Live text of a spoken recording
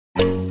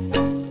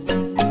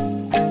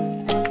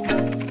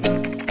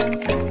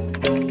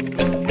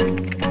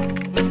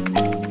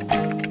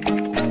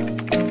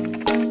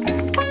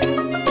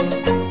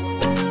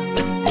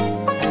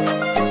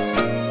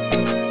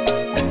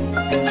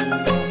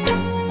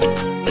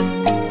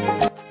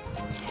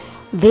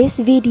This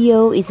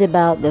video is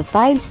about the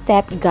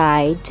 5-step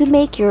guide to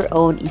make your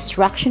own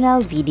instructional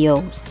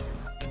videos.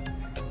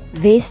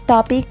 This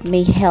topic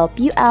may help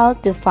you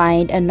out to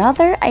find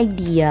another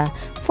idea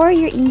for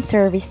your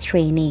in-service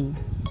training.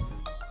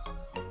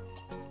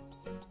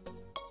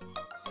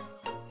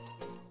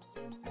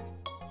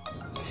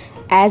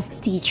 As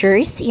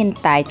teachers in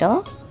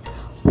title,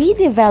 we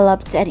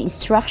developed an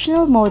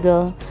instructional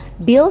model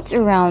built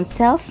around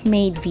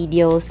self-made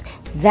videos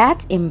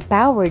that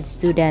empowered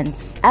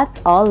students at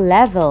all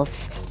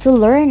levels to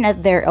learn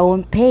at their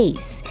own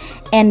pace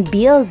and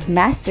build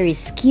mastery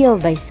skill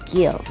by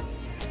skill.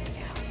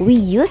 We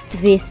used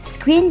these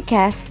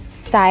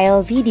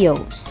screencast-style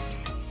videos.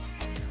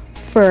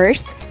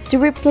 First, to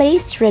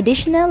replace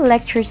traditional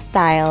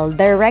lecture-style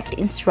direct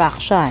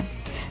instruction,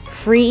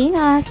 freeing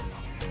us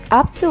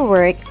up to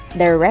work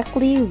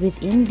directly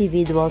with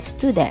individual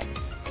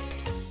students.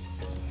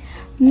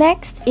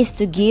 Next is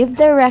to give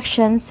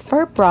directions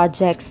for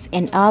projects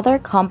and other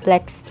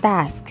complex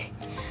tasks,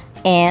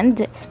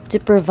 and to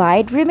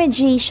provide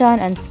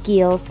remediation on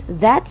skills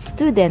that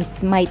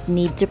students might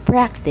need to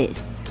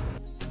practice.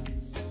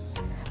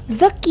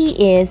 The key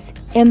is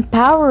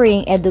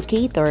empowering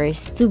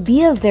educators to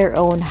build their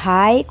own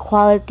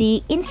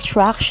high-quality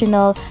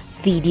instructional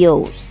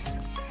videos.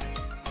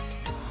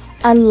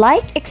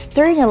 Unlike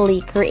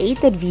externally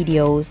created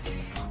videos,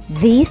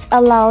 these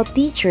allow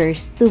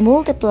teachers to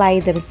multiply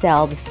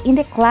themselves in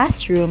the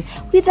classroom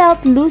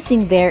without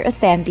losing their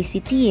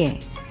authenticity.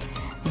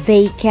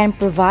 They can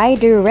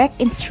provide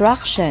direct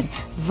instruction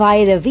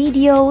via the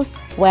videos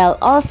while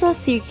also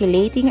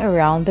circulating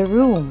around the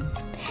room,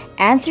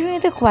 answering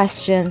the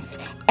questions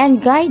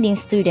and guiding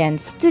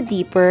students to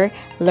deeper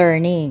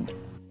learning.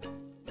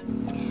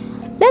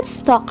 Let's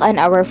talk on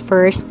our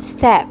first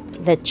step,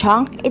 the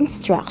chunk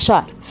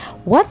instruction.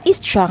 What is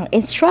chunk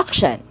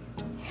instruction?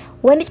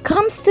 When it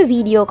comes to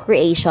video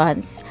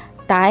creations,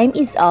 time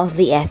is of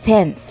the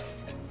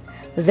essence.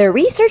 The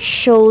research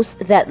shows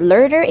that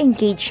learner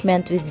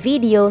engagement with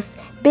videos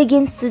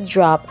begins to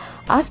drop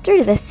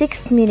after the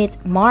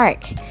 6-minute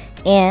mark,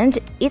 and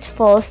it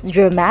falls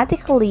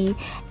dramatically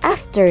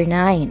after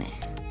 9.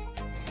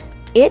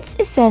 It's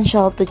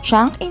essential to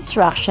chunk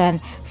instruction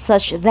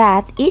such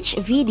that each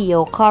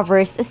video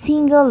covers a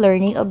single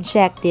learning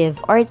objective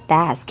or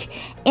task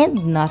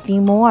and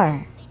nothing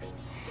more.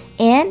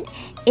 And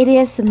it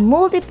is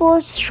multiple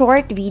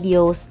short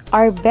videos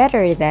are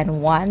better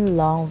than one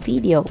long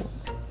video.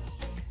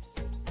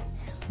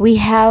 We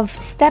have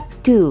step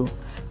 2,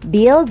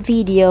 build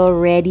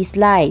video-ready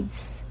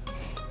slides.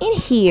 In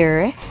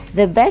here,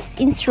 the best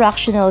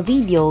instructional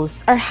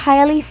videos are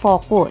highly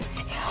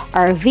focused,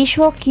 are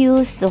visual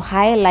cues to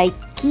highlight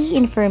key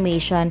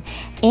information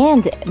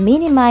and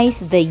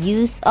minimize the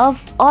use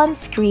of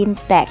on-screen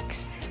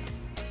text.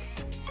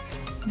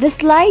 The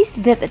slides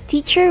that a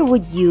teacher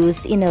would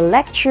use in a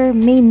lecture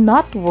may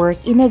not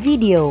work in a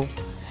video.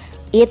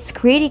 It's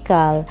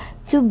critical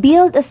to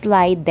build a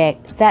slide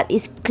deck that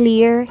is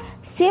clear,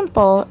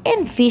 simple,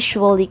 and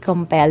visually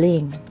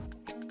compelling.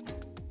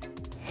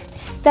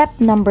 Step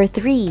number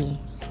 3,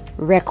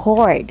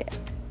 record.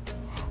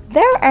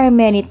 There are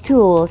many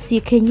tools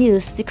you can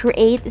use to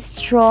create a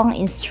strong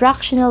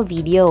instructional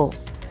video.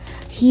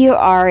 Here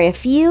are a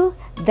few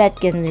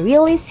that can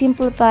really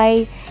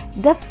simplify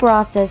the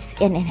process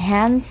and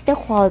enhance the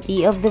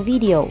quality of the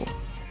video.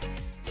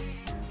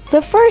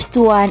 The first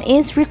one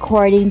is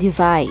recording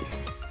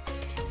device.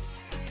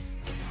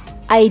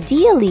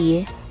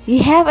 Ideally,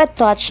 you have a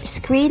touch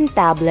screen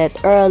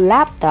tablet or a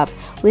laptop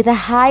with a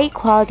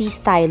high-quality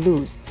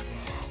stylus.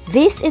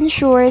 This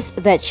ensures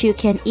that you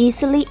can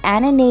easily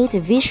animate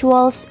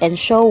visuals and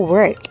show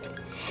work.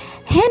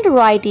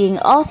 Handwriting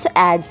also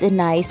adds a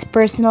nice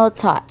personal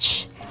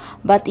touch.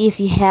 But if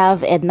you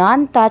have a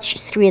non-touch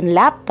screen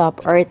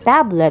laptop or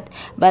tablet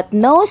but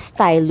no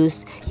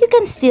stylus, you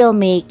can still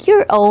make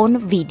your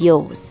own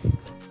videos.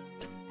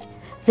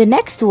 The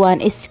next one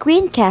is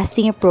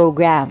screencasting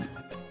program.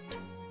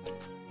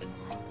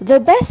 The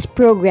best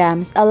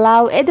programs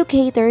allow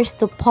educators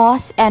to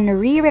pause and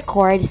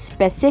re-record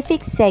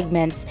specific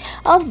segments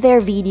of their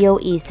video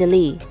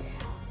easily,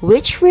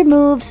 which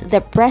removes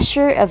the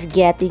pressure of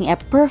getting a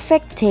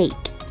perfect take.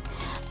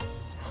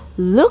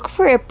 Look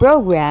for a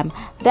program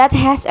that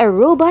has a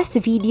robust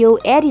video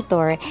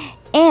editor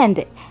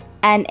and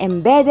an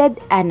embedded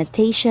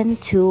annotation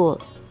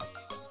tool.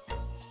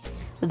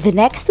 The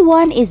next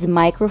one is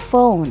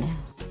microphone.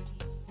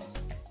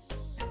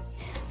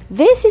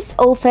 This is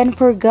often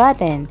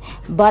forgotten,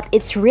 but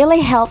it's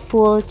really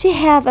helpful to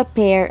have a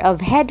pair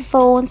of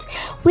headphones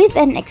with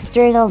an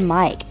external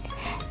mic.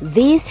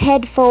 These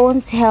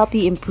headphones help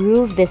you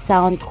improve the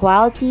sound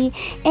quality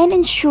and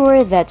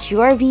ensure that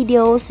your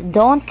videos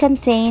don't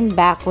contain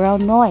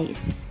background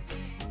noise.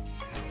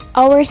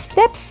 Our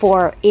step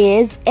 4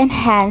 is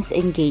enhance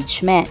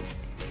engagement.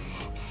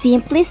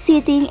 Simply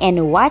sitting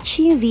and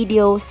watching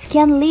videos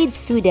can lead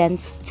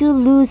students to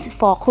lose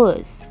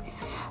focus.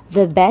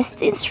 The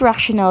best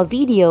instructional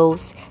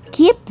videos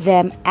keep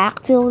them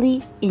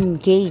actively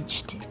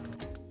engaged.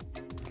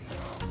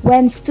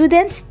 When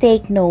students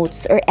take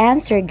notes or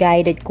answer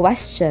guided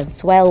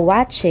questions while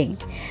watching,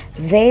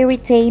 they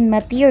retain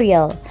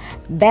material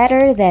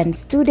better than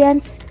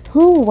students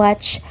who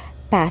watch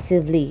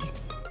passively.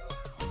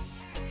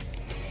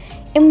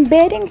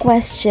 Embedding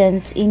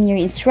questions in your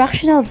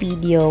instructional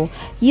video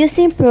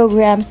using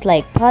programs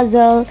like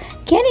Puzzle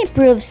can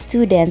improve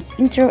students'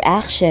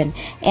 interaction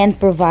and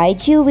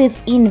provide you with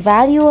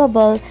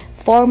invaluable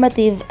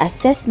formative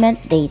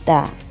assessment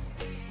data.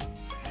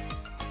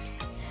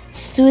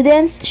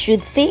 Students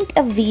should think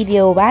of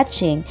video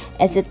watching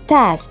as a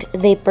task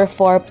they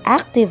perform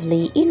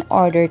actively in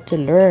order to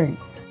learn.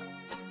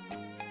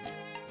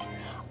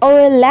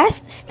 Our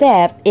last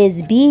step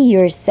is be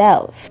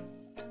yourself.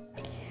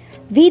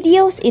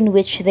 Videos in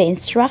which the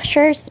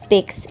instructor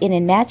speaks in a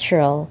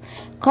natural,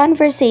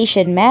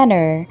 conversation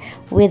manner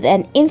with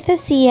an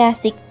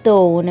enthusiastic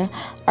tone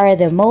are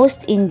the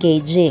most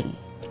engaging.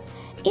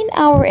 In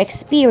our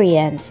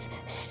experience,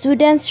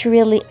 students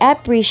really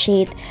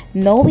appreciate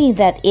knowing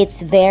that it's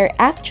their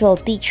actual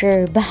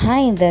teacher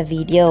behind the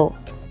video.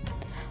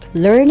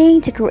 Learning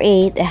to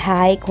create a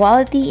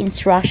high-quality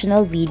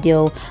instructional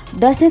video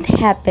doesn't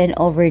happen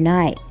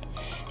overnight.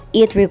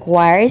 It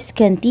requires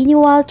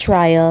continual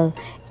trial,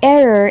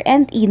 error,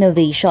 and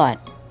innovation.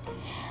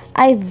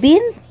 I've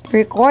been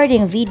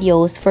recording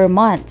videos for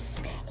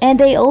months,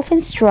 and I often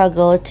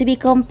struggle to be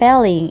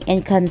compelling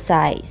and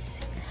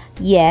concise.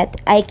 Yet,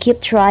 I keep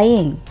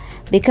trying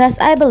because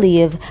I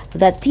believe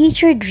that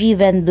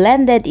teacher-driven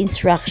blended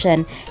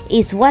instruction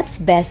is what's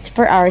best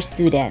for our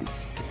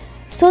students.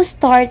 So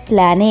start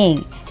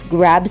planning,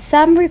 grab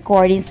some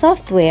recording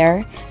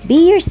software,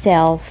 be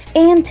yourself,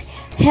 and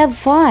have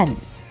fun.